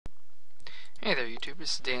Hey there YouTube,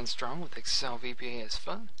 this is Dan Strong with Excel VBA is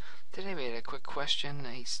Fun. Today we had a quick question.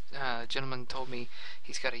 A gentleman told me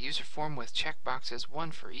he's got a user form with checkboxes,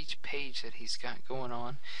 one for each page that he's got going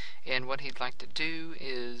on, and what he'd like to do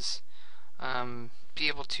is be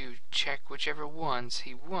able to check whichever ones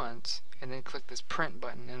he wants and then click this print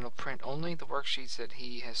button and it'll print only the worksheets that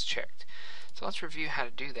he has checked. So let's review how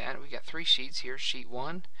to do that. We got three sheets here, sheet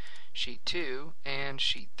 1, sheet 2, and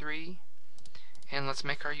sheet 3. And let's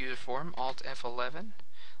make our user form, Alt F11.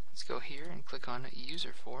 Let's go here and click on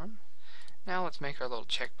user form. Now let's make our little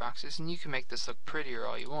checkboxes, and you can make this look prettier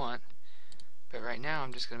all you want, but right now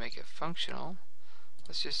I'm just going to make it functional.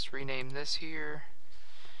 Let's just rename this here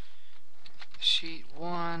sheet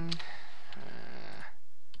 1,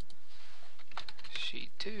 sheet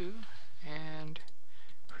 2, and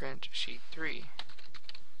print sheet 3.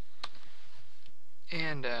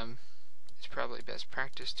 And it's probably best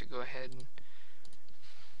practice to go ahead and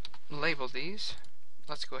label these.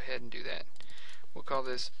 Let's go ahead and do that. We'll call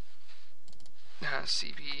this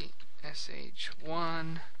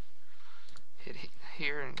CBSH1, hit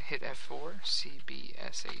here and hit F4,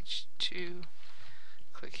 CBSH2,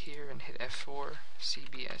 click here and hit F4,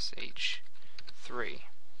 CBSH3.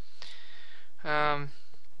 Now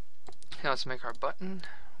let's make our button,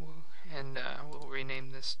 we'll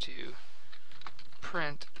rename this to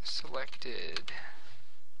print selected.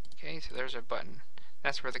 Okay, so there's our button.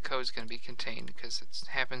 That's where the code is going to be contained because it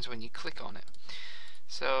happens when you click on it.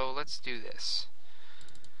 So let's do this.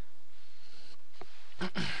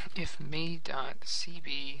 If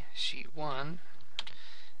me.cb sheet 1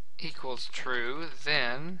 equals true,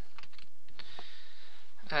 then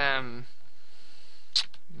now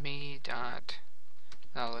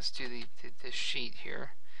let's do this sheet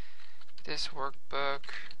here. This workbook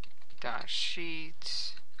dot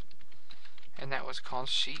sheet. And that was called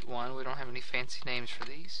sheet 1. We don't have any fancy names for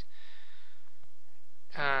these.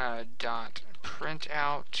 Dot print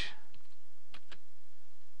out.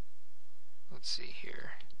 Let's see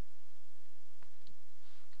here.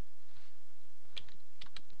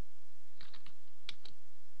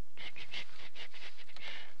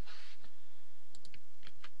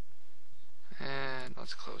 And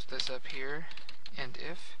let's close this up here. And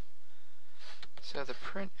if. So the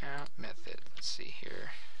print out method, let's see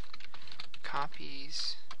here.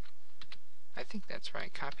 Copies, I think that's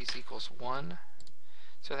right, copies equals 1,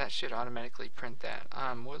 so that should automatically print that.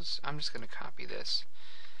 I'm just going to copy this,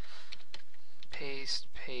 paste,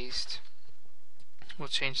 we'll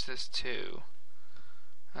change this to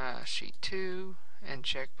sheet 2 and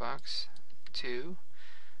checkbox 2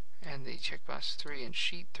 and the checkbox 3 and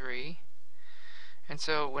sheet 3, and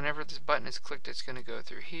so whenever this button is clicked it's going to go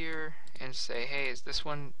through here and say, hey, is this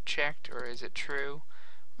one checked or is it true?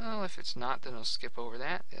 Well, if it's not, then I'll skip over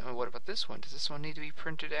that. What about this one? Does this one need to be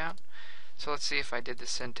printed out? So let's see if I did the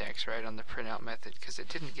syntax right on the printout method, because it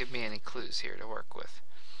didn't give me any clues here to work with.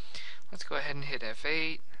 Let's go ahead and hit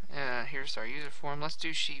F8. Here's our user form. Let's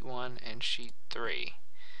do sheet 1 and sheet 3.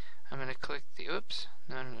 I'm going to click the, oops,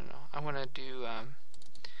 no. I want to do,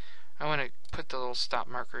 I want to put the little stop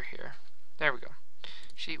marker here. There we go.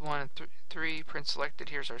 Sheet 1 and 3, print selected.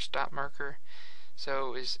 Here's our stop marker.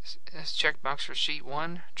 So is this checkbox for sheet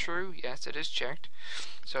 1 true? Yes, it is checked.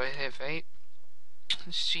 So I hit F8.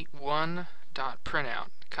 Sheet 1 dot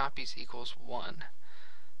printout copies equals 1.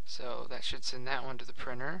 So that should send that one to the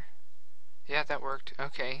printer. Yeah, that worked.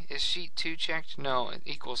 Okay. Is sheet 2 checked? No, it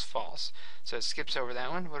equals false. So it skips over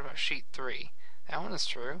that one. What about sheet 3? That one is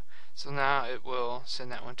true. So now it will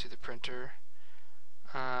send that one to the printer.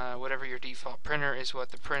 Whatever your default printer is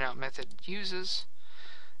what the printout method uses.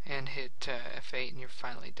 And hit F8 and you're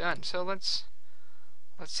finally done. So let's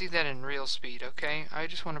see that in real speed, okay? I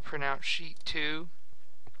just want to print out sheet 2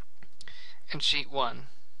 and sheet 1.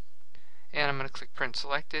 And I'm going to click print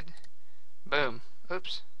selected. Boom.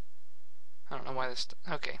 Oops. I don't know why this,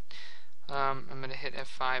 okay. I'm going to hit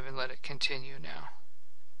F5 and let it continue now.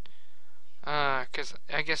 Because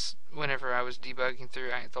I guess whenever I was debugging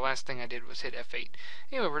through, the last thing I did was hit F8.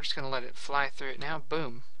 Anyway, we're just going to let it fly through it now.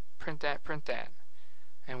 Boom. Print that.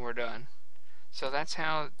 And we're done. So that's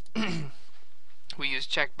how we use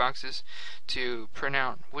checkboxes to print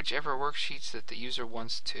out whichever worksheets that the user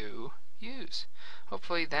wants to use.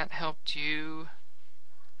 Hopefully that helped you,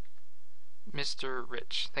 Mr.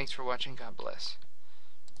 Rich. Thanks for watching. God bless.